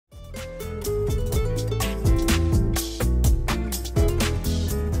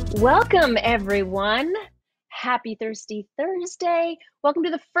Welcome, everyone. Happy Thirsty Thursday. Welcome to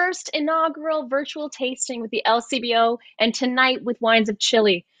the first inaugural virtual tasting with the LCBO and tonight with Wines of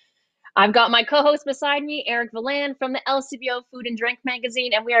Chile. I've got my co-host beside me, Eric Villan from the LCBO Food and Drink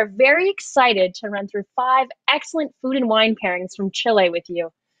magazine, and we are very excited to run through 5 excellent food and wine pairings from Chile with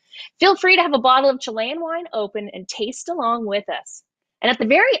you. Feel free to have a bottle of Chilean wine open and taste along with us. And at the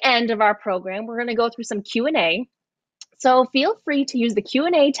very end of our program, we're going to go through some Q&A. So feel free to use the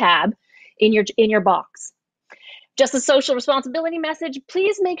Q&A tab in your box. Just a social responsibility message,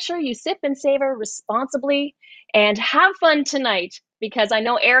 please make sure you sip and savor responsibly and have fun tonight, because I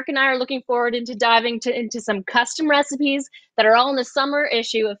know Eric and I are looking forward into diving into some custom recipes that are all in the summer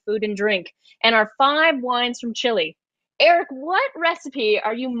issue of Food and Drink and our 5 wines from Chile. Eric, what recipe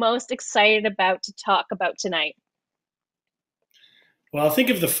are you most excited about to talk about tonight? Well, I'll think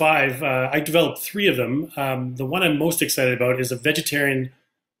of the 5. I developed 3 of them. The one I'm most excited about is a vegetarian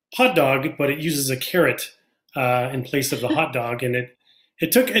hot dog, but it uses a carrot in place of the hot dog, and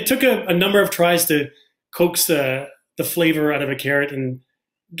it took a number of tries to coax the flavor out of a carrot and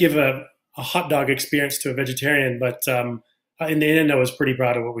give a hot dog experience to a vegetarian. But in the end, I was pretty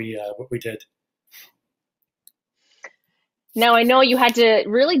proud of what we did. Now, I know you had to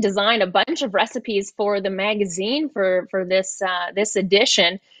really design a bunch of recipes for the magazine for this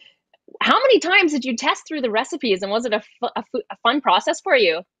edition. How many times did you test through the recipes, and was it a fun process for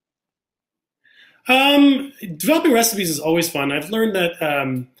you? Developing recipes is always fun. I've learned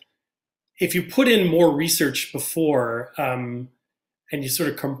that if you put in more research before and you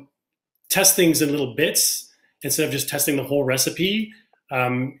sort of test things in little bits instead of just testing the whole recipe,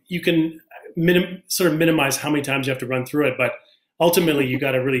 you can sort of minimize how many times you have to run through it. But ultimately, you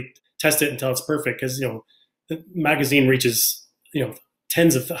got to really test it until it's perfect, because the magazine reaches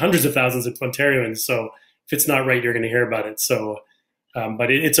hundreds of thousands of Ontarians. So if it's not right, you're going to hear about it. So, but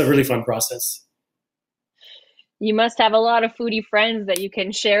it's a really fun process. You must have a lot of foodie friends that you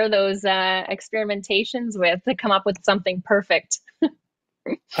can share those experimentations with to come up with something perfect.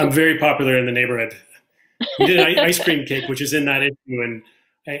 I'm very popular in the neighborhood. We did an ice cream cake, which is in that issue, and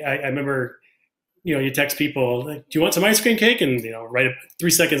I remember, you text people, like, do you want some ice cream cake? And, right 3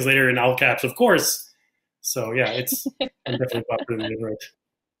 seconds later in all caps, of course. So yeah, I'm definitely popular in the neighborhood.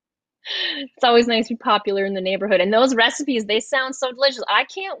 It's always nice to be popular in the neighborhood. And those recipes, they sound so delicious. I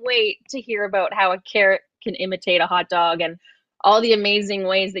can't wait to hear about how a carrot can imitate a hot dog and all the amazing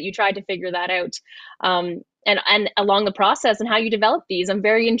ways that you tried to figure that out. And along the process and how you developed these. I'm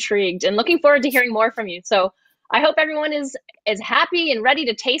very intrigued and looking forward to hearing more from you. So I hope everyone is happy and ready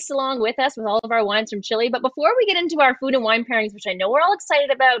to taste along with us with all of our wines from Chile. But before we get into our food and wine pairings, which I know we're all excited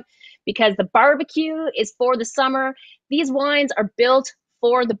about because the barbecue is for the summer, these wines are built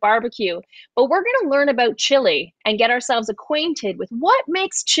for the barbecue. But we're going to learn about Chile and get ourselves acquainted with what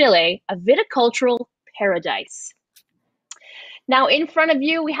makes Chile a viticultural paradise. Now, in front of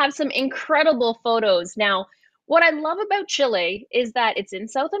you, we have some incredible photos. Now, what I love about Chile is that it's in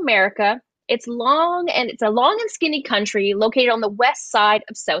South America. It's a long and skinny country located on the west side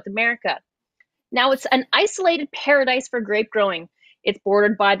of South America. Now, it's an isolated paradise for grape growing. It's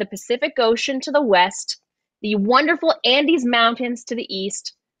bordered by the Pacific Ocean to the west, the wonderful Andes Mountains to the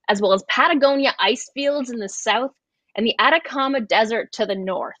east, as well as Patagonia ice fields in the south, and the Atacama Desert to the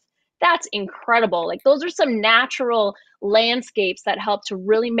north. That's incredible. Like, those are some natural landscapes that help to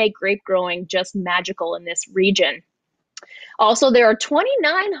really make grape growing just magical in this region. Also, there are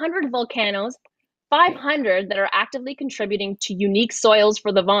 2,900 volcanoes, 500 that are actively contributing to unique soils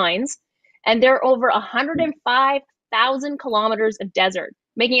for the vines, and there are over 105,000 kilometers of desert,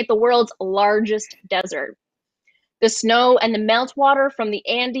 making it the world's largest desert. The snow and the meltwater from the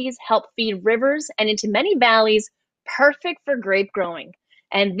Andes help feed rivers and into many valleys, perfect for grape growing.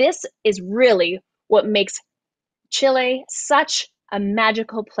 And this is really what makes Chile such a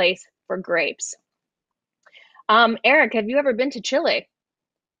magical place for grapes. Eric, have you ever been to Chile?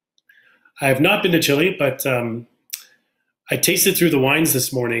 I have not been to Chile, but I tasted through the wines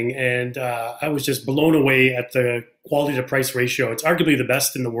this morning, and I was just blown away at the quality to price ratio. It's arguably the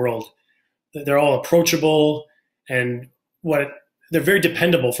best in the world. They're all approachable, and they're very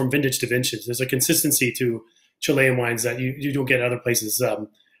dependable from vintage to vintage. There's a consistency to Chilean wines that you don't get in other places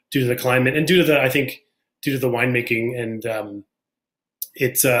due to the climate and due to the winemaking.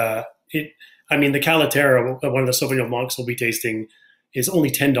 And the Calaterra, one of the Sauvignon Blancs we'll be tasting, is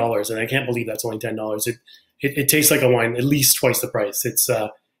only $10, and I can't believe that's only $10. It tastes like a wine at least twice the price.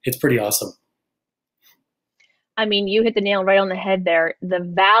 It's pretty awesome. I mean, you hit the nail right on the head there. The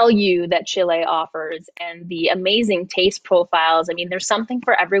value that Chile offers and the amazing taste profiles. I mean, there's something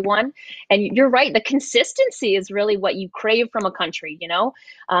for everyone. And you're right, the consistency is really what you crave from a country, you know?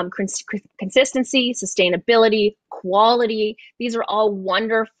 Consistency, sustainability, quality. These are all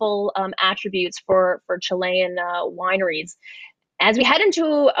wonderful attributes for Chilean wineries. As we head into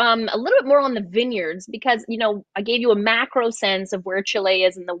a little bit more on the vineyards, because I gave you a macro sense of where Chile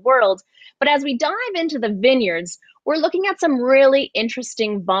is in the world, but as we dive into the vineyards, we're looking at some really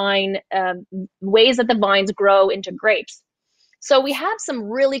interesting vine ways that the vines grow into grapes. So we have some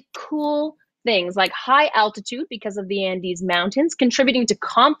really cool things like high altitude because of the Andes Mountains, contributing to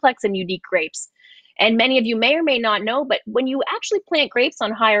complex and unique grapes. And many of you may or may not know, but when you actually plant grapes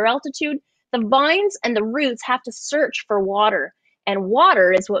on higher altitude, the vines and the roots have to search for water. And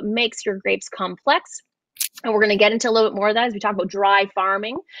water is what makes your grapes complex. And we're going to get into a little bit more of that as we talk about dry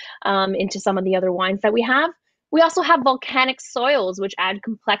farming into some of the other wines that we have. We also have volcanic soils, which add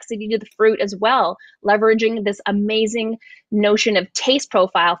complexity to the fruit as well, leveraging this amazing notion of taste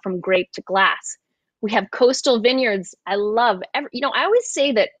profile from grape to glass. We have coastal vineyards. I love, I always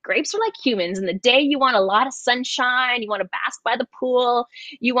say that grapes are like humans. In the day, you want a lot of sunshine, you want to bask by the pool,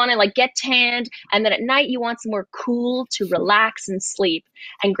 you want to like get tanned, and then at night, you want somewhere cool to relax and sleep.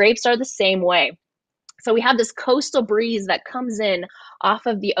 And grapes are the same way. So we have this coastal breeze that comes in off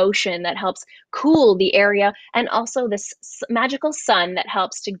of the ocean that helps cool the area, and also this magical sun that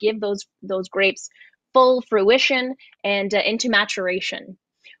helps to give those grapes full fruition and into maturation.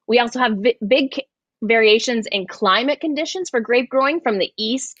 We also have big variations in climate conditions for grape growing from the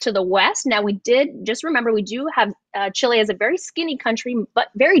east to the west. Now we did just remember we do have Chile as a very skinny country, but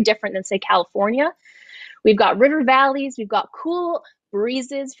very different than say California. We've got river valleys, we've got cool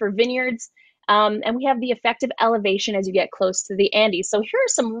breezes for vineyards. And we have the effective elevation as you get close to the Andes. So here are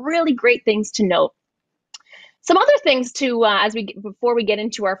some really great things to note. Some other things to, before we get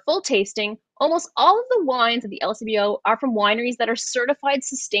into our full tasting, almost all of the wines at the LCBO are from wineries that are certified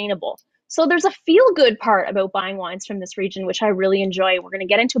sustainable. So there's a feel-good part about buying wines from this region, which I really enjoy. We're going to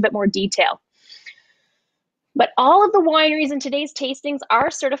get into a bit more detail. But all of the wineries in today's tastings are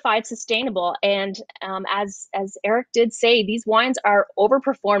certified sustainable. And as Eric did say, these wines are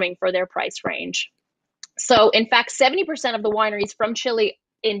overperforming for their price range. So in fact, 70% of the wineries from Chile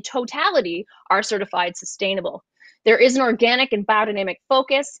in totality are certified sustainable. There is an organic and biodynamic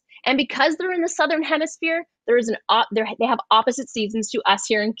focus. And because they're in the Southern Hemisphere, they have opposite seasons to us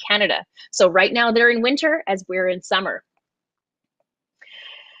here in Canada. So right now they're in winter as we're in summer.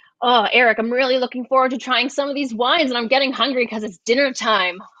 Oh, Eric, I'm really looking forward to trying some of these wines, and I'm getting hungry because it's dinner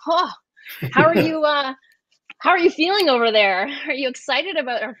time. Oh, how are you? How are you feeling over there? Are you excited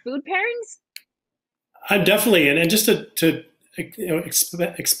about our food pairings? I'm definitely, and just to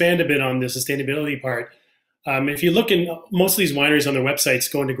expand a bit on the sustainability part. If you look in most of these wineries on their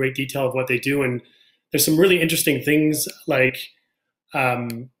websites, go into great detail of what they do, and there's some really interesting things like,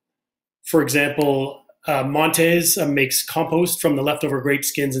 for example, Montes makes compost from the leftover grape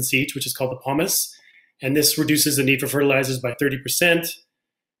skins and seeds, which is called the pomace, and this reduces the need for fertilizers by 30%.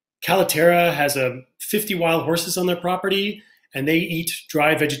 Calaterra has 50 wild horses on their property, and they eat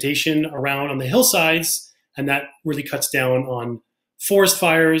dry vegetation around on the hillsides, and that really cuts down on forest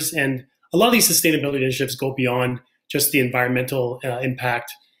fires. And a lot of these sustainability initiatives go beyond just the environmental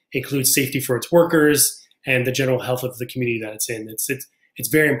impact. It includes safety for its workers and the general health of the community that it's in. It's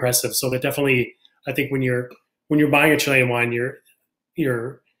very impressive. So that definitely, I think when you're buying a Chilean wine,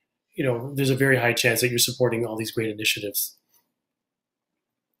 there's a very high chance that you're supporting all these great initiatives.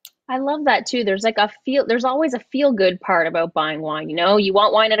 I love that too. There's always a feel good part about buying wine. You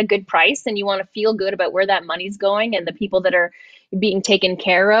want wine at a good price and you want to feel good about where that money's going and the people that are being taken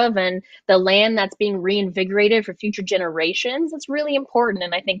care of and the land that's being reinvigorated for future generations. It's really important.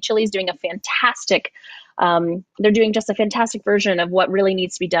 And I think Chile's doing they're doing just a fantastic version of what really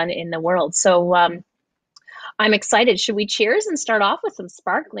needs to be done in the world. So I'm excited. Should we cheers and start off with some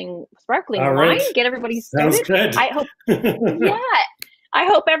sparkling All wine? right. Get everybody Sounds started. good. Yeah. I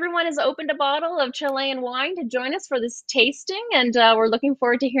hope everyone has opened a bottle of Chilean wine to join us for this tasting, and we're looking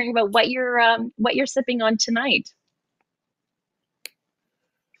forward to hearing about what you're sipping on tonight.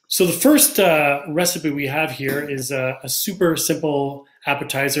 So the first recipe we have here is a super simple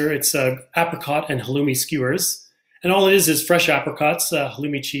appetizer. It's apricot and halloumi skewers, and all it is fresh apricots,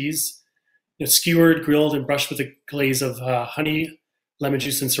 halloumi cheese, skewered, grilled, and brushed with a glaze of honey, lemon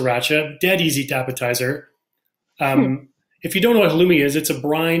juice, and sriracha. Dead easy appetizer. If you don't know what halloumi is, it's a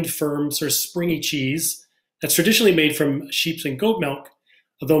brined, firm, sort of springy cheese that's traditionally made from sheep's and goat milk,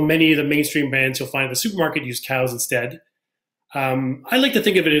 although many of the mainstream brands you'll find at the supermarket use cows instead. I like to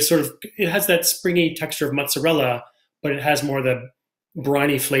think of it as sort of, it has that springy texture of mozzarella, but it has more the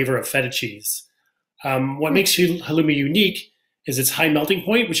briny flavor of feta cheese. What makes halloumi unique is its high melting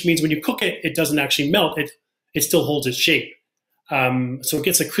point, which means when you cook it, it doesn't actually melt. It still holds its shape. So it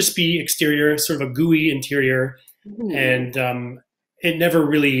gets a crispy exterior, sort of a gooey interior, and it never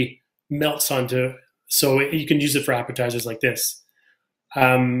really melts onto. So you can use it for appetizers like this.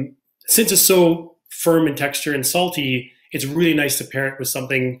 Since it's so firm in texture and salty, it's really nice to pair it with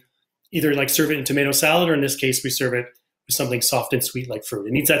something, either like serve it in tomato salad, or in this case, we serve it with something soft and sweet like fruit.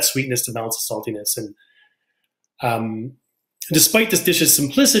 It needs that sweetness to balance the saltiness. And despite this dish's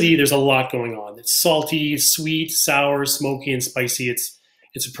simplicity, there's a lot going on. It's salty, sweet, sour, smoky, and spicy.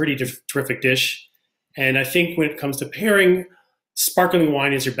 It's a pretty terrific dish. And I think when it comes to pairing, sparkling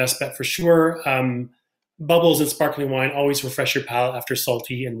wine is your best bet for sure. Bubbles in sparkling wine always refresh your palate after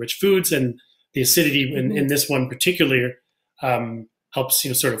salty and rich foods, and the acidity in this one particularly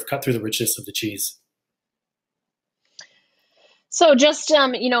helps sort of cut through the richness of the cheese. So just,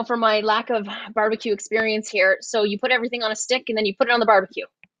 for my lack of barbecue experience here, so you put everything on a stick and then you put it on the barbecue,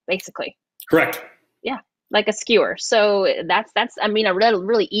 basically. Correct. Yeah, like a skewer. So that's a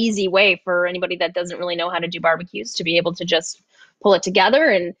really easy way for anybody that doesn't really know how to do barbecues to be able to just pull it together,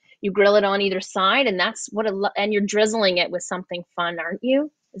 and you grill it on either side, and that's what and you're drizzling it with something fun, aren't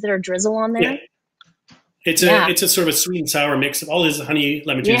you? Is there a drizzle on there? Yeah. It's a sort of a sweet and sour mix of all this honey,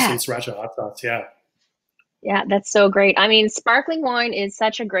 lemon juice, and sriracha hot sauce. Yeah. Yeah, that's so great. I mean, sparkling wine is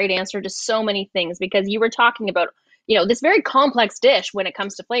such a great answer to so many things, because you were talking about, this very complex dish when it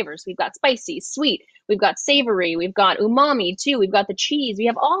comes to flavors. We've got spicy, sweet, we've got savory, we've got umami too, we've got the cheese. We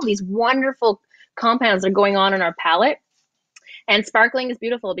have all these wonderful compounds that are going on in our palate. And sparkling is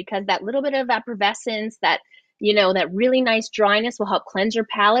beautiful because that little bit of effervescence, that really nice dryness will help cleanse your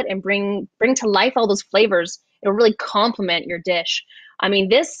palate and bring to life all those flavors. It'll really complement your dish. I mean,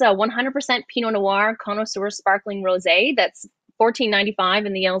 this 100% Pinot Noir Connoisseur Sparkling Rosé, that's $14.95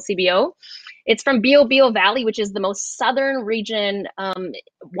 in the LCBO. It's from Biobío Valley, which is the most southern region,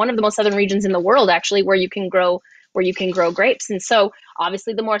 one of the most southern regions in the world, actually, where you can grow grapes. And so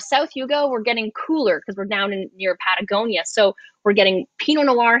obviously the more south you go, we're getting cooler because we're down near Patagonia. So we're getting Pinot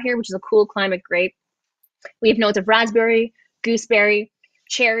Noir here, which is a cool climate grape. We have notes of raspberry, gooseberry,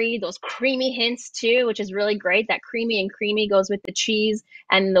 cherry, those creamy hints too, which is really great. That creamy goes with the cheese,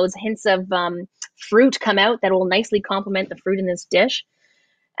 and those hints of fruit come out that will nicely complement the fruit in this dish.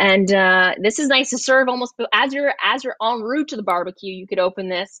 And this is nice to serve almost as you're en route to the barbecue. You could open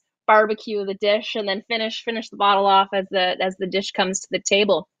this, barbecue the dish, and then finish the bottle off as the dish comes to the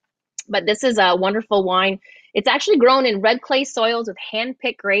table. But this is a wonderful wine. It's actually grown in red clay soils with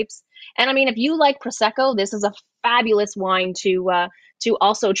hand-picked grapes. And I mean, if you like Prosecco, this is a fabulous wine to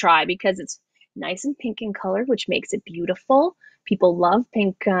also try, because it's nice and pink in color, which makes it beautiful. People love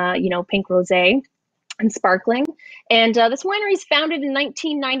pink, pink rosé and sparkling. And this winery is founded in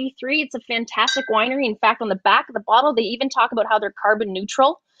 1993. It's a fantastic winery. In fact, on the back of the bottle, they even talk about how they're carbon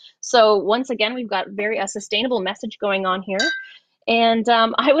neutral. So once again, we've got a sustainable message going on here. And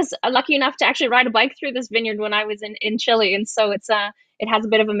I was lucky enough to actually ride a bike through this vineyard when I was in Chile, and so it has a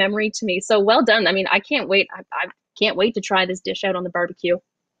bit of a memory to me. So well done. I mean, I can't wait. I can't wait to try this dish out on the barbecue.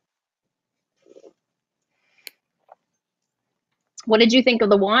 What did you think of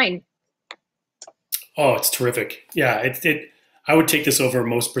the wine? Oh, it's terrific. Yeah, I would take this over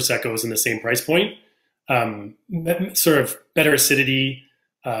most Proseccos in the same price point. Sort of better acidity,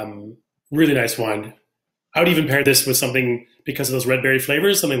 really nice wine. I would even pair this with something, because of those red berry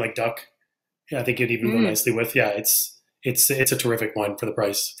flavors, something like duck. Yeah, I think it'd even go nicely with. Yeah, it's a terrific wine for the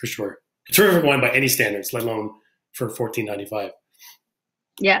price, for sure. A terrific wine by any standards, let alone for $14.95.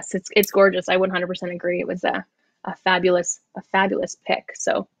 Yes, it's gorgeous. I 100% agree. It was a fabulous pick.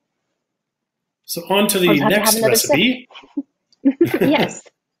 So on to the next recipe. Yes.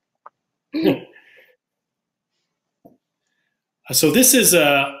 So this is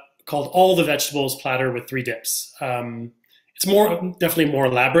called all the vegetables platter with 3 dips. It's definitely more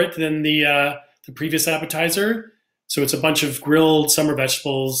elaborate than the previous appetizer. So it's a bunch of grilled summer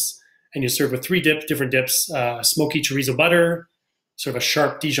vegetables, and you serve with 3 different dips: smoky chorizo butter, sort of a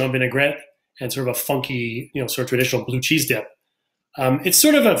sharp Dijon vinaigrette, and sort of a funky, sort of traditional blue cheese dip. It's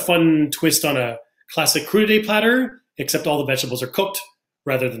sort of a fun twist on a classic crudité platter, except all the vegetables are cooked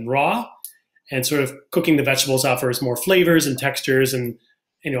rather than raw, and sort of cooking the vegetables offers more flavors and textures, and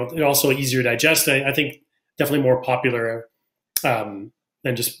they're also easier to digest. I think definitely more popular than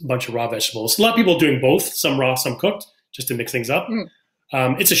just a bunch of raw vegetables. A lot of people are doing both, some raw, some cooked, just to mix things up.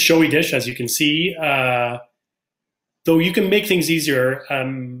 It's a showy dish, as you can see, though you can make things easier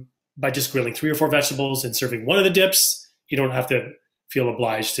by just grilling 3 or 4 vegetables and serving one of the dips, you don't have to feel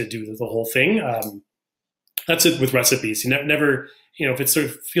obliged to do the whole thing. That's it with recipes. You never, if it sort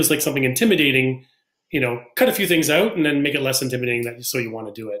of feels like something intimidating, cut a few things out and then make it less intimidating so you want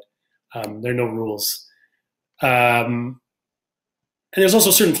to do it. There are no rules. And there's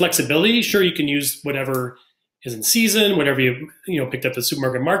also certain flexibility. Sure, you can use whatever is in season, whatever you picked up at the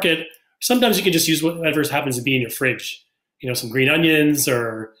supermarket market. Sometimes you can just use whatever happens to be in your fridge. Some green onions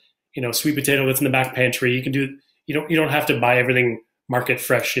or sweet potato that's in the back pantry. You can do. You don't have to buy everything market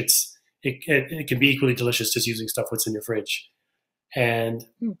fresh. It can be equally delicious just using stuff that's in your fridge. And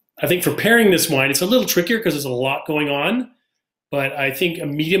I think for pairing this wine, it's a little trickier because there's a lot going on. But I think a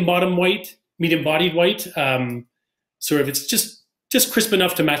medium-bodied white, sort of it's just crisp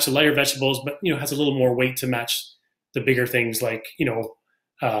enough to match the lighter vegetables, but has a little more weight to match the bigger things like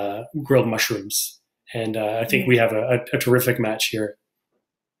grilled mushrooms. And I think we have a terrific match here.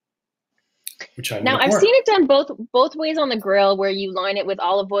 Now I've seen it done both ways on the grill, where you line it with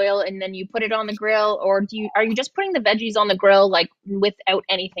olive oil and then you put it on the grill, or are you just putting the veggies on the grill like without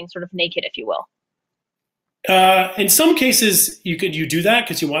anything, sort of naked, if you will? In some cases, you do that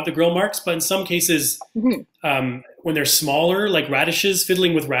because you want the grill marks, but in some cases, when they're smaller, like radishes,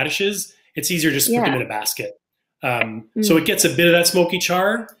 fiddling with radishes, it's easier just to put them in a basket. So it gets a bit of that smoky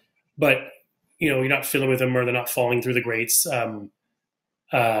char, but you're not fiddling with them or they're not falling through the grates.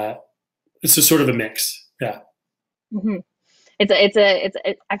 It's a sort of a mix. Yeah. Mm-hmm.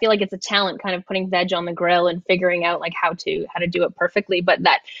 I feel like it's a talent, kind of putting veg on the grill and figuring out like how to do it perfectly. But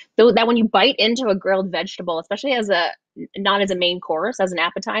that when you bite into a grilled vegetable, especially not as a main course, as an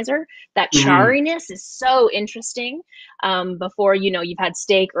appetizer, that charriness is so interesting. Before you've had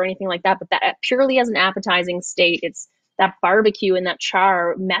steak or anything like that, but that purely as an appetizing state, it's that barbecue and that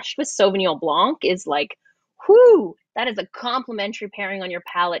char meshed with Sauvignon Blanc is like, whoo! That is a complimentary pairing on your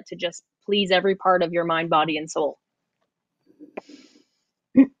palate to just please every part of your mind, body, and soul.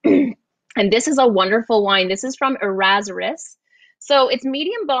 And this is a wonderful wine. This is from Erasmus. So it's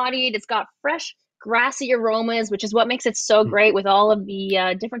medium bodied. It's got fresh, grassy aromas, which is what makes it so great with all of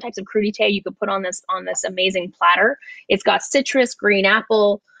the different types of crudité you could put on this amazing platter. It's got citrus, green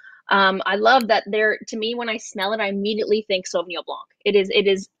apple. I love that to me, when I smell it, I immediately think Sauvignon Blanc. It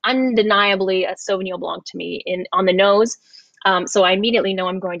is undeniably a Sauvignon Blanc to me on the nose. So I immediately know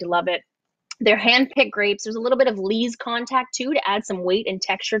I'm going to love it. They're hand-picked grapes. There's a little bit of lees contact too to add some weight and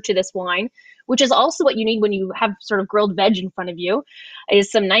texture to this wine, which is also what you need when you have sort of grilled veg in front of you,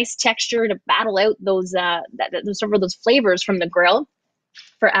 is some nice texture to battle out those flavors from the grill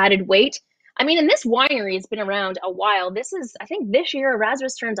for added weight. I mean, and this winery has been around a while. I think this year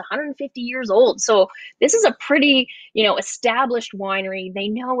Erasmus turns 150 years old. So this is a pretty, established winery. They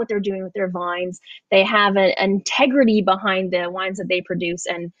know what they're doing with their vines. They have an integrity behind the wines that they produce.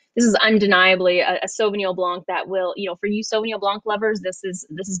 And this is undeniably a Sauvignon Blanc that will, for you Sauvignon Blanc lovers, this is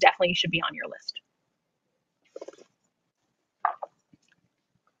definitely should be on your list.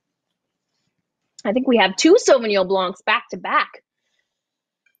 I think we have 2 Sauvignon Blancs back to back,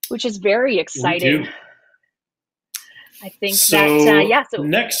 which is very exciting. I think so.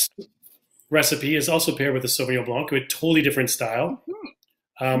 Next recipe is also paired with a Sauvignon Blanc, with a totally different style.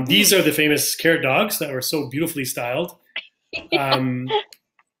 These are the famous carrot dogs that were so beautifully styled.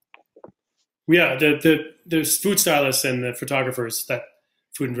 The food stylists and the photographers that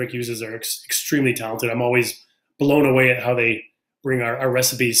Food and Drink uses are extremely talented. I'm always blown away at how they bring our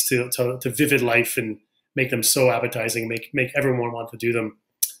recipes to vivid life and make them so appetizing, make everyone want to do them.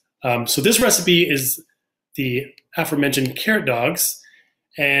 So this recipe is the aforementioned carrot dogs.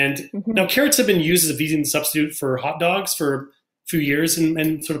 And now carrots have been used as a vegan substitute for hot dogs for a few years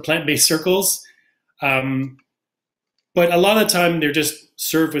in sort of plant-based circles. But a lot of the time they're just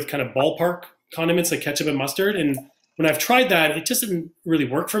served with kind of ballpark condiments like ketchup and mustard. And when I've tried that, it just didn't really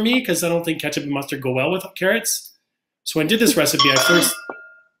work for me because I don't think ketchup and mustard go well with carrots. So when I did this recipe,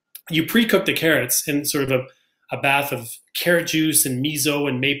 you pre-cook the carrots in sort of a bath of carrot juice and miso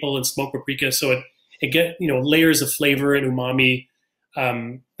and maple and smoked paprika, so it get layers of flavor and umami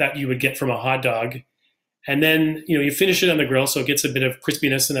that you would get from a hot dog. And then you finish it on the grill, so it gets a bit of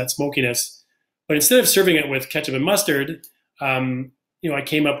crispiness and that smokiness. But instead of serving it with ketchup and mustard, I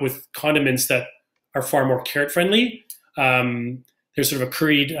came up with condiments that are far more carrot friendly. There's sort of a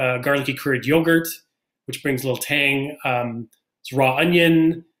curried, garlicky curried yogurt, which brings a little tang. There's raw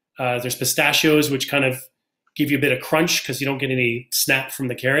onion. There's pistachios, which kind of give you a bit of crunch because you don't get any snap from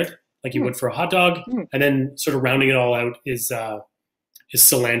the carrot like you would for a hot dog. And then sort of rounding it all out is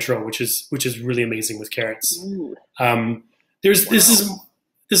cilantro, which is really amazing with carrots. This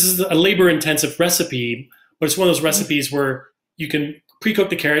is a labor intensive recipe, but it's one of those recipes where you can pre-cook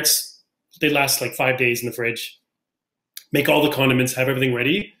the carrots. They last like 5 days in the fridge. make all the condiments, have everything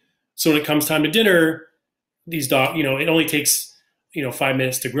ready. So when it comes time to dinner, these dog, it only takes 5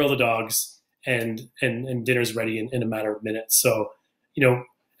 minutes to grill the dogs, and dinner's ready in a matter of minutes. So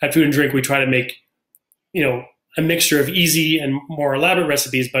at Food and Drink, we try to make a mixture of easy and more elaborate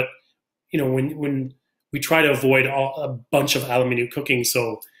recipes, but when we try to avoid a bunch of a la minute cooking,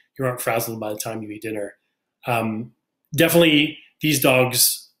 so you aren't frazzled by the time you eat dinner. Definitely, these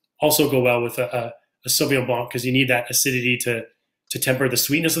dogs also go well with a Sauvignon Blanc, because you need that acidity to temper the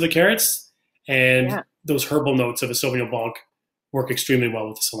sweetness of the carrots, and Yeah. those herbal notes of a Sauvignon Blanc work extremely well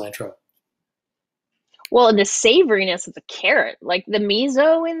with the cilantro. Well, and the savoriness of the carrot, like the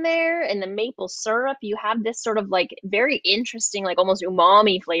miso in there and the maple syrup, you have this sort of like very interesting, like almost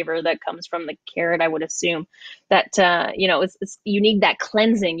umami flavor that comes from the carrot, I would assume. That you need that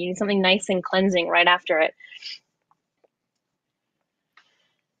cleansing. You need something nice and cleansing right after it.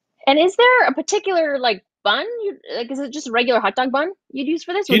 And is there a particular like bun? Is it just a regular hot dog bun you'd use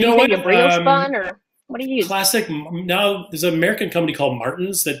for this? Or You do you know what? make a brioche bun, or what do you use? Classic. Now there's an American company called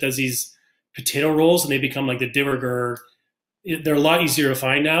Martin's that does these potato rolls, and they become like the de rigueur. They're a lot easier to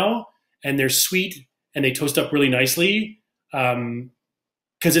find now, and they're sweet, and they toast up really nicely.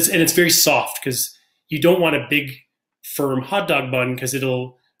 Because it's very soft, because you don't want a big firm hot dog bun, because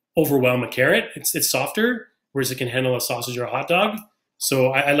it'll overwhelm a carrot. It's softer, whereas it can handle a sausage or a hot dog. So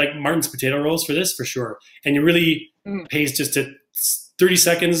I like Martin's potato rolls for this for sure. And it really pays just to 30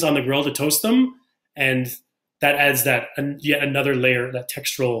 seconds on the grill to toast them, and that adds that yet another layer, that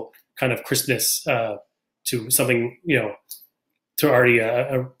textural kind of crispness to something, to already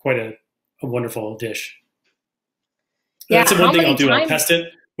quite a wonderful dish. Yeah, that's the one how thing I'll many do. I'll times? test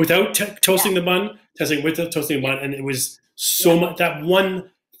it without toasting Yeah, the bun, testing with the toasting the bun, and it was so yeah, much. That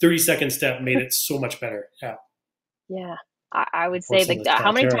one 30-second step made it so much better. Yeah, yeah. I would or say some like of this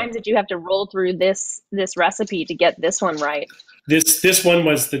how many Calterra. times did you have to roll through this recipe to get this one right? This one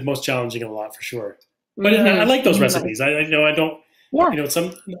was the most challenging of a lot for sure. But I like those Mm-hmm. recipes. I know I don't. Yeah.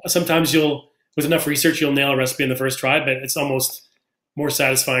 Sometimes you'll, with enough research, you'll nail a recipe in the first try, but it's almost more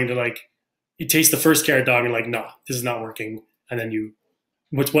satisfying to like, you taste the first carrot dog and like, nah, this is not working, and then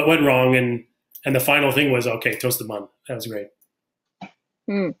what went wrong, and the final thing was, okay, toast the bun. That was great.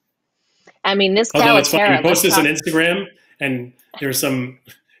 Mm. I mean, this Although it's funny, we calaterra, post let's this on talk. Instagram, and there were some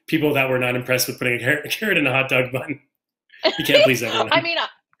people that were not impressed with putting a carrot in a hot dog bun. You can't please I everyone. mean,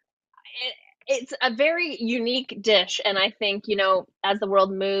 it's a very unique dish, and I think, as the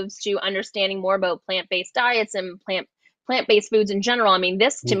world moves to understanding more about plant-based diets and plant-based foods in general, I mean,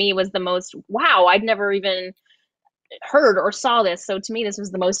 this to me was the most wow, I'd never even heard or saw this. So to me, this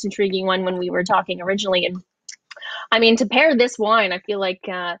was the most intriguing one when we were talking originally. And I mean, to pair this wine, I feel like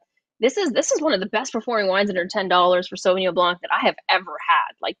this is one of the best performing wines under $10 for Sauvignon Blanc that I have ever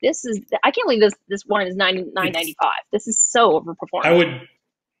had. Like I can't believe this wine is It's, $99.95. This is so I overperforming. would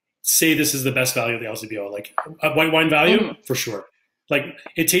say this is the best value of the LCBO. Like a white wine value Mm, for sure. Like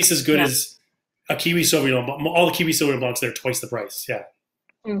it tastes as good yeah. as a Kiwi Sauvignon Blanc. All the Kiwi Sauvignon Blancs, they're twice the price. Yeah.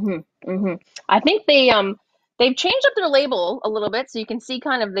 hmm hmm I think they've changed up their label a little bit, so you can see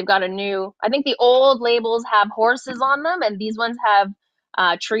kind of they've got a new. I think the old labels have horses on them, and these ones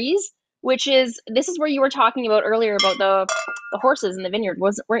have trees. This is where you were talking about earlier about the horses in the vineyard,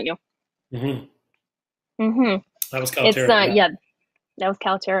 weren't you? hmm Hmm That was It's Calterra. Yeah. yeah, that was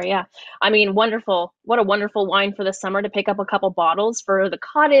Calaterra. Yeah, I mean, wonderful. What a wonderful wine for the summer to pick up a couple bottles for the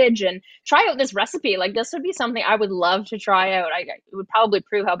cottage and try out this recipe. Like this would be something I would love to try out. It would probably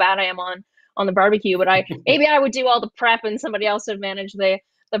prove how bad I am on the barbecue, but maybe I would do all the prep and somebody else would manage the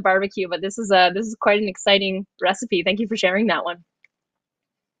barbecue. But this is quite an exciting recipe. Thank you for sharing that one.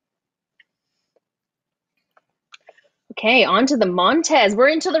 Okay, on to the Montez. We're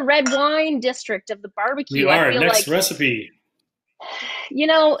into the red wine district of the We barbecue. I are. feel Next like recipe.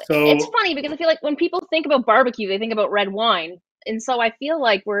 it's So, funny because I feel like when people think about barbecue, they think about red wine. And so I feel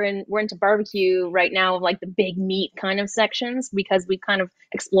like we're into barbecue right now, of like the big meat kind of sections, because we kind of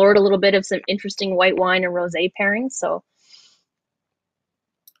explored a little bit of some interesting white wine and rosé pairings. So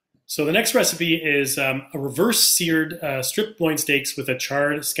so the next recipe is a reverse seared strip loin steaks with a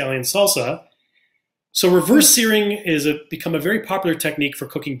charred scallion salsa. So reverse mm, searing is become a very popular technique for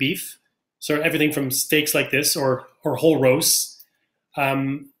cooking beef. So everything from steaks like this or whole roasts.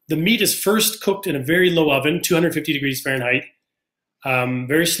 The meat is first cooked in a very low oven, 250 degrees Fahrenheit,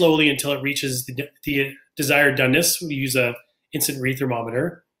 very slowly until it reaches the desired doneness. We use a instant read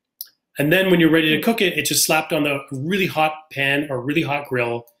thermometer. And then when you're ready to mm, cook it, it's just slapped on the really hot pan or really hot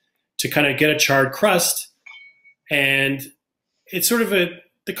grill to kind of get a charred crust. And it's sort of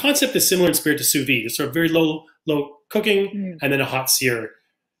the concept is similar in spirit to sous vide. It's sort of very low cooking mm. and then a hot sear.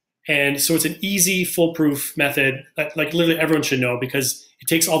 And so it's an easy, foolproof method that like literally everyone should know because it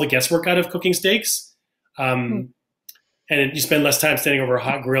takes all the guesswork out of cooking steaks. Hmm. And you spend less time standing over a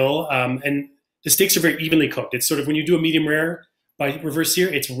hot grill. And the steaks are very evenly cooked. It's sort of when you do a medium rare by reverse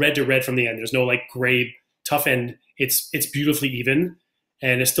sear, it's red to red from the end. There's no like gray tough end. It's beautifully even,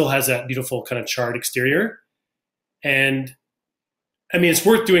 and it still has that beautiful kind of charred exterior. And I mean, it's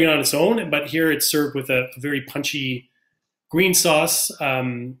worth doing it on its own, but here it's served with a very punchy green sauce.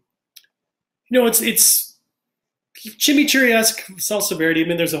 It's chimichurri-esque, salsa verde. I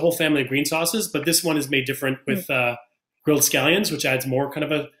mean, there's a whole family of green sauces, but this one is made different with grilled scallions, which adds more kind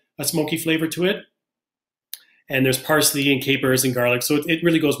of a smoky flavor to it. And there's parsley and capers and garlic, so it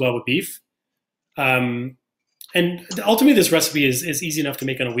really goes well with beef. And ultimately, this recipe is easy enough to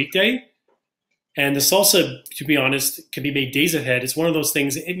make on a weekday. And the salsa, to be honest, can be made days ahead. It's one of those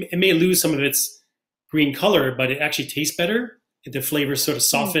things, it may lose some of its green color, but it actually tastes better. The flavors sort of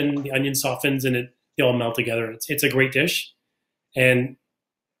soften, the onion softens, and they all melt together. It's a great dish. And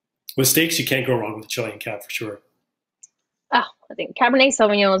with steaks, you can't go wrong with Chilean cab for sure. Oh, I think Cabernet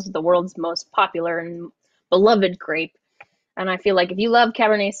Sauvignon is the world's most popular and beloved grape. And I feel like if you love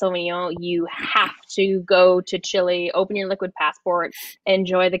Cabernet Sauvignon, you have to go to Chile, open your liquid passport,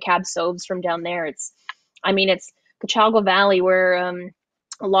 enjoy the Cab Sauves from down there. It's Cachalgo Valley where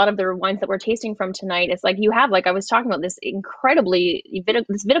a lot of the wines that we're tasting from tonight. It's like you have, like I was talking about, this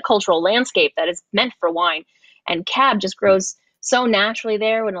this viticultural landscape that is meant for wine, and Cab just grows so naturally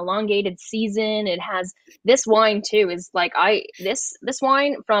there with an elongated season. It has this wine too. Is like this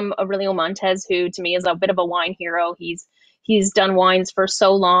wine from Aurelio Montes, who to me is a bit of a wine hero. He's done wines for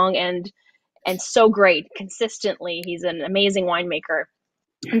so long and so great consistently. He's an amazing winemaker.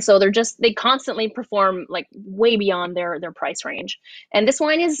 And so they constantly perform like way beyond their price range. And this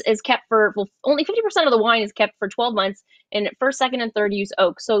wine is kept for, well, only 50% of the wine is kept for 12 months in first, second, and third use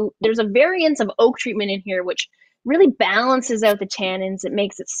oak. So there's a variance of oak treatment in here, which really balances out the tannins. It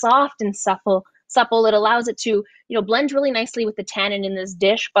makes it soft and supple. It allows it to, blend really nicely with the tannin in this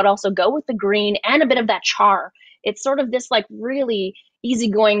dish, but also go with the green and a bit of that char. It's sort of this like really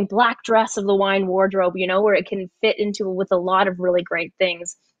easygoing black dress of the wine wardrobe, where it can fit into with a lot of really great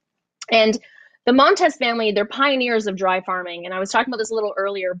things. And the Montes family, they're pioneers of dry farming. And I was talking about this a little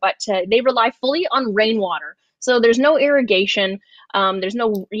earlier, but they rely fully on rainwater. So there's no irrigation. There's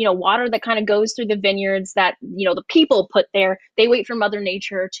no, water that kind of goes through the vineyards that, the people put there. They wait for Mother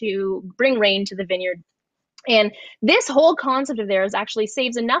Nature to bring rain to the vineyard. And this whole concept of theirs actually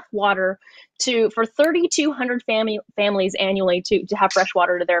saves enough water for 3,200 families annually to have fresh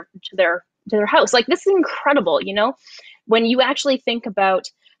water to their house. Like, this is incredible, when you actually think about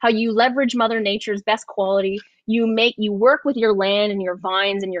how you leverage Mother Nature's best quality. You work with your land and your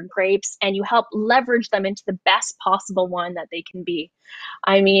vines and your grapes, and you help leverage them into the best possible wine that they can be.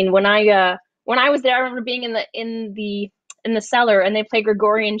 I mean, when I was there, I remember being in the cellar, and they play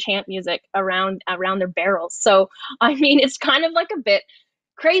Gregorian chant music around their barrels. So, I mean, it's kind of like a bit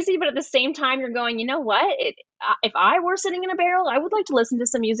crazy, but at the same time, you're going, you know what? If I were sitting in a barrel, I would like to listen to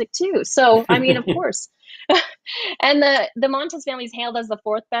some music too. So, I mean, of course. And the Montes family is hailed as the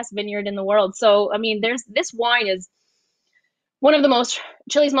fourth best vineyard in the world. So, I mean, this wine is one of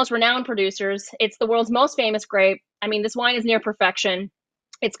Chile's most renowned producers. It's the world's most famous grape. I mean, this wine is near perfection.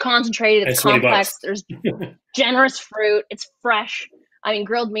 It's concentrated, it's complex. There's generous fruit. It's fresh. I mean,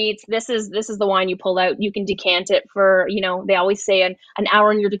 grilled meats. This is the wine you pull out. You can decant it for, they always say an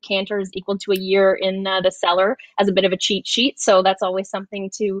hour in your decanter is equal to a year in the cellar, as a bit of a cheat sheet. So that's always something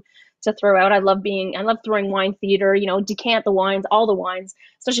to throw out. I love throwing wine theater, decant the wines, all the wines,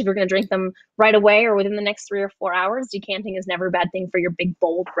 especially if you're going to drink them right away or within the next 3 or 4 hours. Decanting is never a bad thing for your big,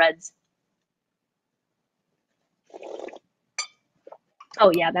 bold reds.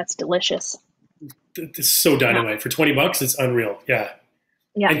 Oh yeah, that's delicious. It's so dynamite. For $20, it's unreal. Yeah.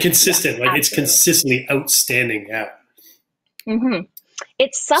 Yeah. And consistent. Yeah, like, it's consistently outstanding. Yeah. Mm-hmm.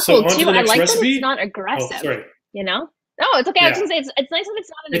 It's supple too. I like recipe. That it's not aggressive. Oh, sorry. No, it's okay. Yeah. I was gonna say it's nice that it's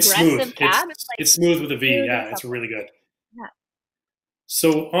not an aggressive smooth. cab. It's smooth with a V. Yeah, it's really good. Yeah.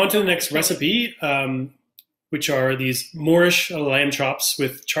 So on to the next recipe, which are these Moorish lamb chops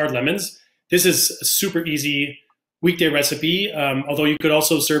with charred lemons. This is a super easy weekday recipe, although you could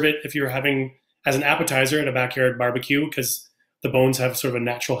also serve it if you're having as an appetizer at a backyard barbecue, because the bones have sort of a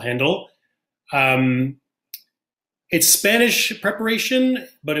natural handle. It's Spanish preparation,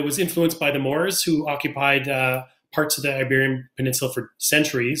 but it was influenced by the Moors, who occupied parts of the Iberian Peninsula for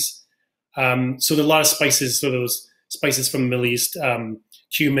centuries. So there are a lot of spices, so those spices from the Middle East,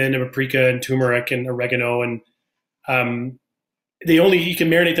 cumin and paprika and turmeric and oregano, and you can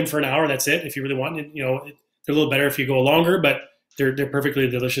marinate them for an hour. That's it. If you really want it, they're a little better if you go longer, but They're perfectly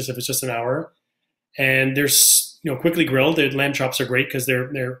delicious if it's just an hour, and they're quickly grilled. The lamb chops are great because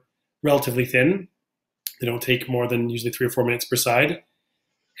they're relatively thin. They don't take more than usually 3 or 4 minutes per side,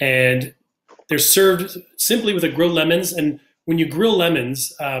 and they're served simply with a grilled lemons. And when you grill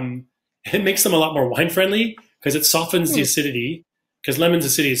lemons, it makes them a lot more wine friendly because it softens the Hmm. acidity. Because lemon's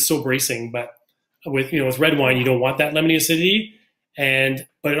acidity is so bracing, but with red wine you don't want that lemony acidity, and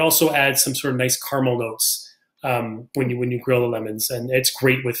but it also adds some sort of nice caramel notes when you grill the lemons, and it's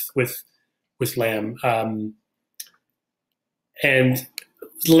great with lamb. And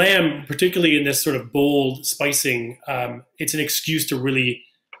lamb, particularly in this sort of bold spicing, it's an excuse to really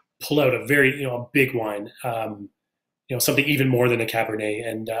pull out a very a big wine, something even more than a Cabernet.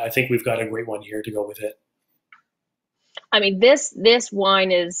 And I think we've got a great one here to go with it. I mean, this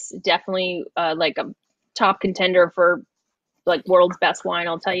wine is definitely like a top contender for like world's best wine.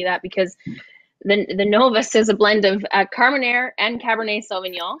 I'll tell you that because the Novus is a blend of Carmenere and Cabernet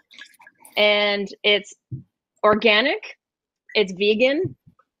Sauvignon, and it's organic, it's vegan,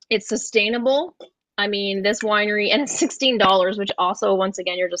 it's sustainable. I mean, this winery, and it's $16, which also, once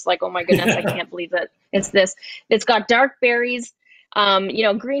again, you're just like, oh my goodness, I can't believe that it's this. It's got dark berries,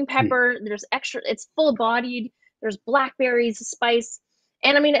 green pepper. There's extra. It's full bodied. There's blackberries, spice,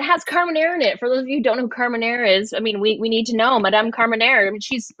 and I mean, it has Carmenere in it. For those of you who don't know who Carmenere is, I mean, we need to know Madame Carmenere. I mean,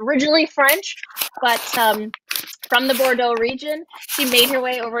 she's originally French, but from the Bordeaux region. She made her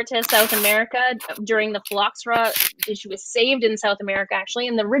way over to South America during the phylloxera. She was saved in South America, actually,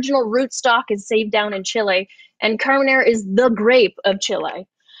 and the original rootstock is saved down in Chile. And Carmenere is the grape of Chile.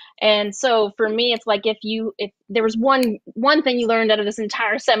 And so for me, it's like if there was one thing you learned out of this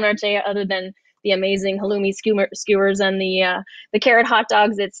entire seminar today, other than the amazing halloumi skewers and the carrot hot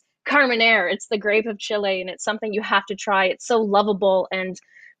dogs, it's Carmenere. It's the grape of Chile, and it's something you have to try. It's so lovable. And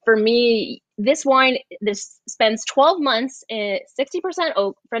for me, this wine this spends 12 months in 60%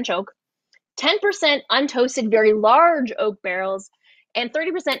 oak, French oak, 10% untoasted, very large oak barrels, and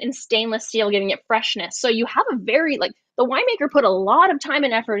 30% in stainless steel, giving it freshness. So you have a very, like, the winemaker put a lot of time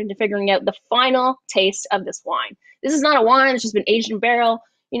and effort into figuring out the final taste of this wine. This is not a wine that's just been aged in barrel,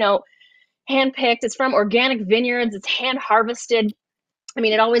 hand picked. It's from organic vineyards. It's hand harvested. I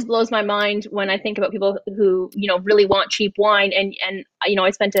mean, it always blows my mind when I think about people who, really want cheap wine. And I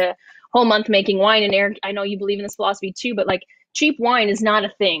spent a whole month making wine. And Eric, I know you believe in this philosophy too, but like cheap wine is not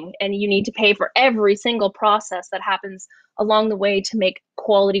a thing. And you need to pay for every single process that happens along the way to make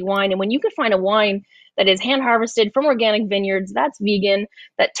quality wine. And when you can find a wine that is hand harvested from organic vineyards, that's vegan,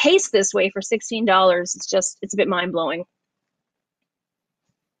 that tastes this way for $16, it's a bit mind blowing.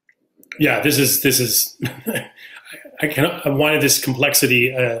 Yeah, this is I wanted this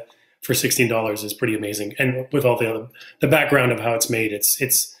complexity for $16 is pretty amazing, and with all the background of how it's made, it's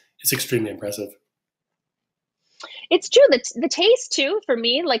extremely impressive. It's true that the taste too, for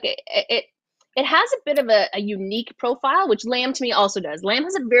me, like it has a bit of a unique profile, which lamb to me also does. Lamb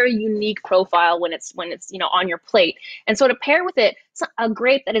has a very unique profile when it's on your plate, and so to pair with it a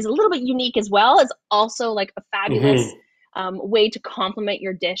grape that is a little bit unique as well is also like a fabulous Mm-hmm. way to complement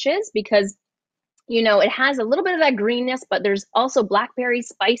your dishes, because it has a little bit of that greenness, but there's also blackberry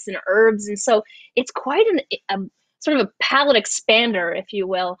spice and herbs, and so it's quite a sort of a palate expander, if you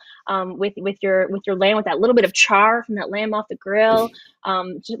will, with your lamb, with that little bit of char from that lamb off the grill.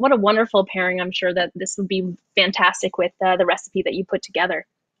 What a wonderful pairing! I'm sure that this would be fantastic with the recipe that you put together.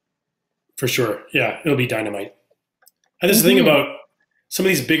 For sure, yeah, it'll be dynamite. And this is the thing Hmm. about some of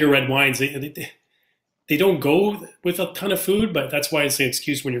these bigger red wines; they don't go with a ton of food, but that's why it's an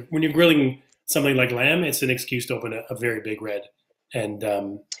excuse when you're grilling something like lamb. It's an excuse to open a very big red, and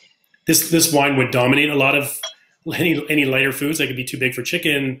this wine would dominate a lot of any lighter foods. They could be too big for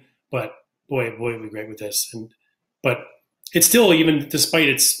chicken, but boy, it'd be great with this. But it's still, even despite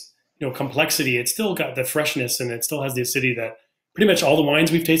its complexity, it's still got the freshness, and it still has the acidity that pretty much all the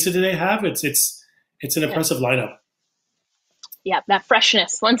wines we've tasted today have. It's an Yeah. impressive lineup Yeah, that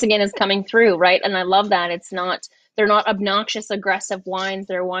freshness once again is coming through, right? And I love that. They're not obnoxious, aggressive wines.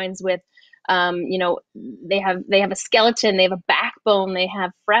 They're wines with, they have a skeleton, they have a backbone, they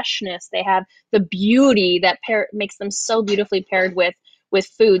have freshness, they have the beauty that makes them so beautifully paired with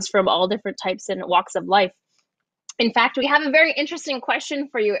foods from all different types and walks of life. In fact, we have a very interesting question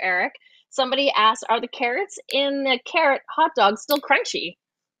for you, Eric. Somebody asked, are the carrots in the carrot hot dog still crunchy?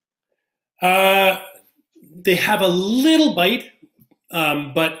 uh, they have a little bite,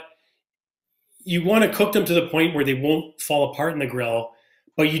 but you want to cook them to the point where they won't fall apart in the grill,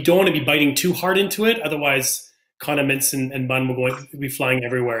 but you don't want to be biting too hard into it. Otherwise, condiments and bun will be flying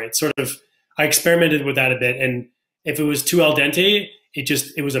everywhere. It's sort of, I experimented with that a bit, and if it was too al dente,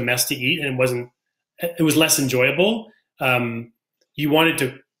 it was a mess to eat, and it was less enjoyable. you want it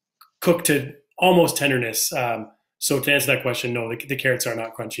to cook to almost tenderness. So to answer that question, no, the carrots are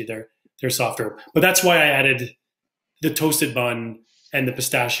not crunchy. They're softer. But that's why I added the toasted bun and the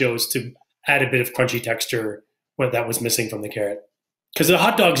pistachios to add a bit of crunchy texture what that was missing from the carrot. Because the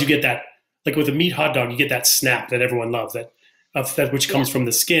hot dogs, you get that, like with a meat hot dog, you get that snap that everyone loves, that which Yeah. comes from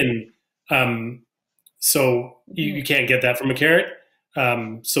the skin. So you can't get that from a carrot.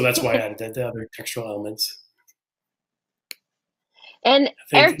 So that's why I added the other textural elements. And I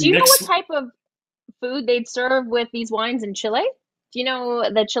think Eric, do you know what next, type of food they'd serve with these wines in Chile? Do you know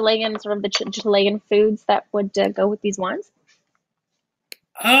the Chilean sort of the Chilean foods that would go with these wines?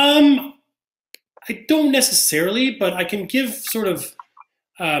 um, I don't necessarily, but I can give sort of.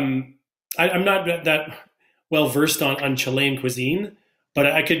 I'm not that well versed on Chilean cuisine, but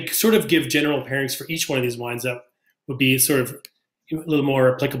I could sort of give general pairings for each one of these wines that would be sort of a little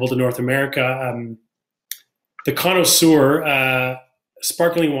more applicable to North America. The connoisseur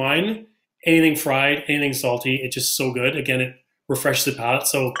sparkling wine, anything fried, anything salty, it's just so good. Again, it refreshes the palate.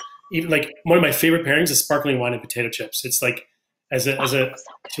 So even like one of my favorite pairings is sparkling wine and potato chips. It's like as Oh, a so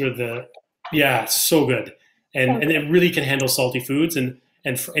sort of the yeah, it's so good, good, so and good. it really can handle salty foods and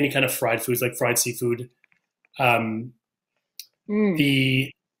any kind of fried foods like fried seafood. Um, Mm.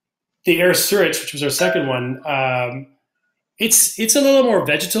 the air surich, which was our second one, it's a little more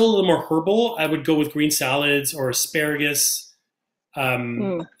vegetal, a little more herbal. I would go with green salads or asparagus,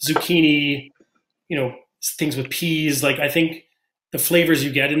 Mm. zucchini, things with peas. Like I think the flavors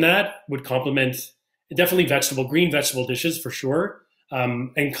you get in that would complement definitely green vegetable dishes for sure.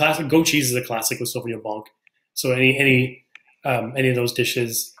 And classic goat cheese is a classic with Sauvignon Blanc. So any of those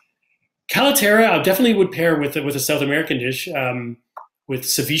dishes. Calaterra, I definitely would pair with a South American dish, with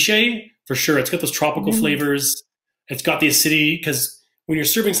ceviche for sure. It's got those tropical Mm. flavors. It's got the acidity because when you're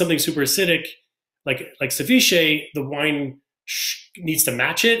serving something super acidic, like ceviche, the wine needs to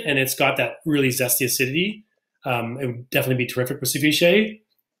match it, and it's got that really zesty acidity. It would definitely be terrific with ceviche.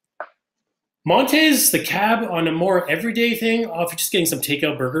 Montes, the cab on a more everyday thing, if you're just getting some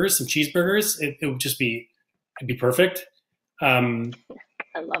takeout burgers, some cheeseburgers, it would just be it'd be perfect. Um,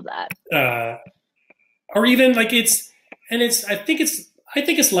 I love that. uh, or even like it's I think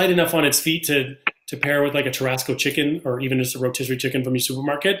it's light enough on its feet to pair with like a Tarasco chicken or even just a rotisserie chicken from your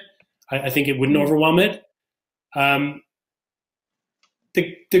supermarket. I think it wouldn't Mm. overwhelm it. Um,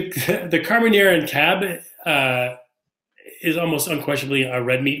 the Carmenere and Cab is almost unquestionably a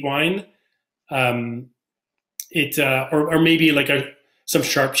red meat wine. Um, it or maybe like some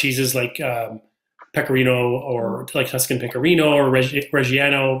sharp cheeses like Pecorino or like Tuscan Pecorino or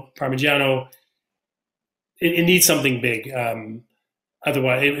Reggiano Parmigiano. It needs something big.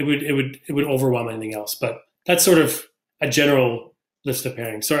 Otherwise, it would overwhelm anything else. But that's sort of a general list of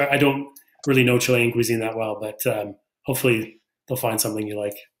pairings. So I don't really know Chilean cuisine that well, but hopefully they'll find something you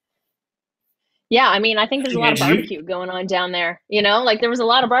like. Yeah, I mean, I think I there's a think lot of Angie, barbecue going on down there. Like there was a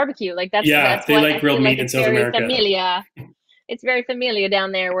lot of barbecue. Like yeah, that's they why like I grilled feel like meat in it's South very America. familiar. It's very familiar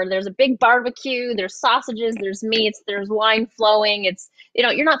down there where there's a big barbecue, there's sausages, there's meats, there's wine flowing.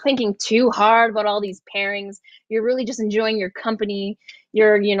 You're not thinking too hard about all these pairings. You're really just enjoying your company.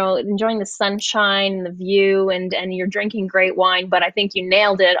 You're enjoying the sunshine and the view and you're drinking great wine. But I think you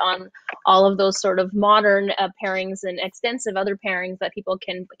nailed it on all of those sort of modern pairings and extensive other pairings that people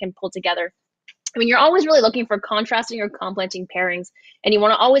can pull together. I mean, you're always really looking for contrasting or complementing pairings, and you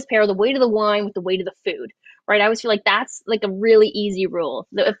want to always pair the weight of the wine with the weight of the food, right? I always feel like that's like a really easy rule.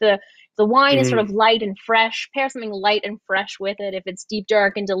 If the wine is sort of Mm-hmm. light and fresh, pair something light and fresh with it. If it's deep,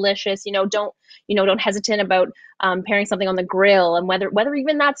 dark, and delicious, don't hesitate about pairing something on the grill, and whether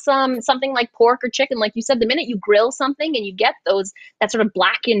even that's something like pork or chicken, like you said. The minute you grill something and you get that sort of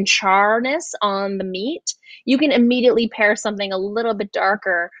blackened charness on the meat, you can immediately pair something a little bit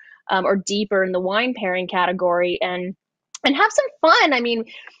darker or deeper in the wine pairing category and have some fun. I mean,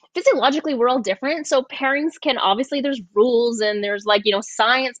 physiologically we're all different, so pairings can obviously there's rules and there's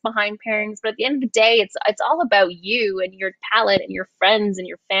science behind pairings, but at the end of the day it's all about you and your palate and your friends and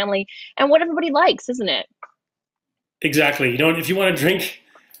your family and what everybody likes, isn't it? Exactly. If you want to drink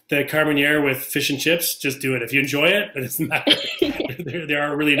the Carmenere with fish and chips, just do it. If you enjoy it, it doesn't matter. There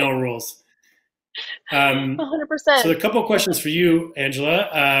are really no rules. So 100%. a couple of questions for you, Angela.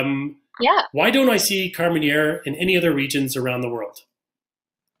 Yeah. Why don't I see Carmenere in any other regions around the world?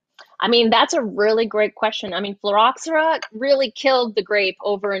 I mean, that's a really great question. I mean, Phylloxera really killed the grape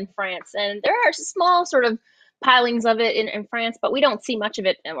over in France, and there are small sort of pilings of it in France, but we don't see much of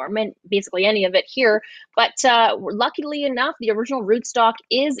it, or basically any of it here. But luckily enough, the original rootstock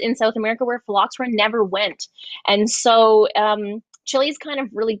is in South America where Phylloxera never went. And so Chile's kind of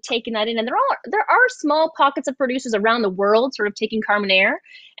really taken that in, and there are small pockets of producers around the world sort of taking Carmenere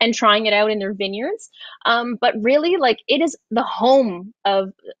and trying it out in their vineyards. But really, like, it is the home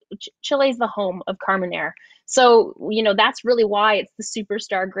of Chile's the home of Carmenere. So, that's really why it's the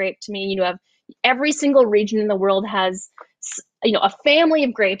superstar grape to me. You have every single region in the world has, a family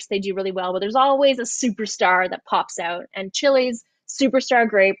of grapes they do really well, but there's always a superstar that pops out. And Chile's superstar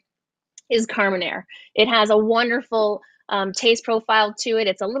grape is Carmenere. It has a wonderful taste profile to it.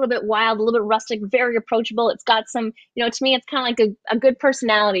 It's a little bit wild, a little bit rustic, very approachable. It's got some, to me, it's kind of like a good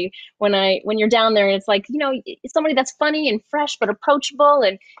personality when you're down there. It's like, it's somebody that's funny and fresh, but approachable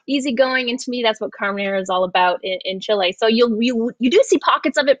and easygoing. And to me, that's what Carmenere is all about in Chile. So you do see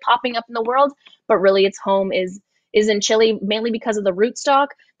pockets of it popping up in the world, but really its home is in Chile, mainly because of the rootstock,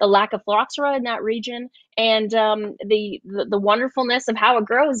 the lack of phylloxera in that region, and the wonderfulness of how it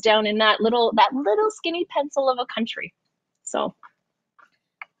grows down in that little skinny pencil of a country. So,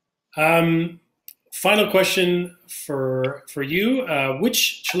 final question for you: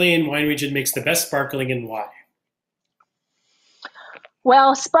 which Chilean wine region makes the best sparkling, and why?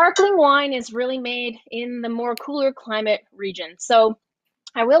 Well, sparkling wine is really made in the more cooler climate region. So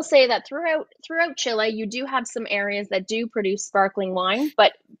I will say that throughout Chile, you do have some areas that do produce sparkling wine,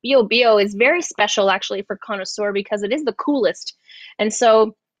 but BBQ is very special actually for connoisseur because it is the coolest. And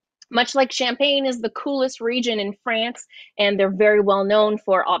so much like Champagne is the coolest region in France, and they're very well known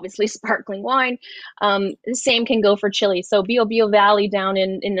for obviously sparkling wine, the same can go for Chile. So BBQ Valley down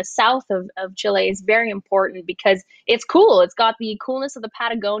in the south of Chile is very important because it's cool. It's got the coolness of the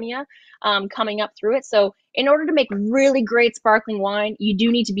Patagonia coming up through it. So in order to make really great sparkling wine, you do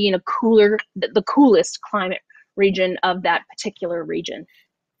need to be in the coolest climate region of that particular region.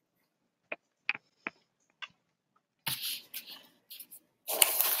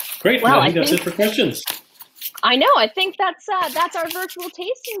 Great. Well, I think that's it for questions. I know. I think that's our virtual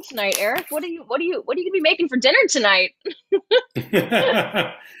tasting tonight, Eric. What are you gonna be making for dinner tonight?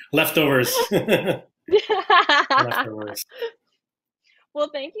 Leftovers. Leftovers. Well,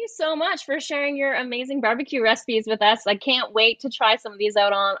 thank you so much for sharing your amazing barbecue recipes with us. I can't wait to try some of these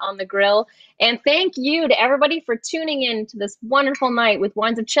out on the grill. And thank you to everybody for tuning in to this wonderful night with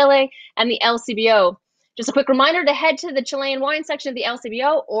Wines of Chile and the LCBO. Just a quick reminder to head to the Chilean wine section of the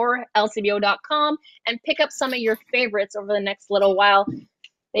LCBO or lcbo.com and pick up some of your favorites over the next little while.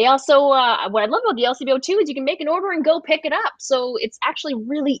 They also, what I love about the LCBO too is you can make an order and go pick it up. So it's actually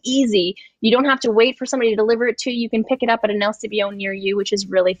really easy. You don't have to wait for somebody to deliver it to you. You can pick it up at an LCBO near you, which is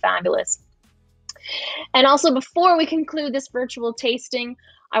really fabulous. And also, before we conclude this virtual tasting,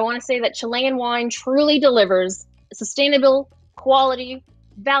 I want to say that Chilean wine truly delivers sustainable quality,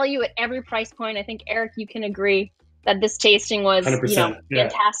 value at every price point. I think, Eric, you can agree that this tasting was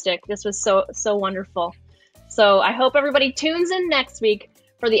fantastic. This was so wonderful. So I hope everybody tunes in next week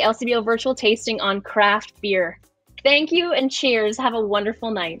for the LCBO virtual tasting on craft beer. Thank you and cheers. Have a wonderful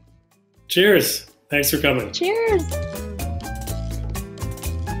night. Cheers. Thanks for coming. Cheers.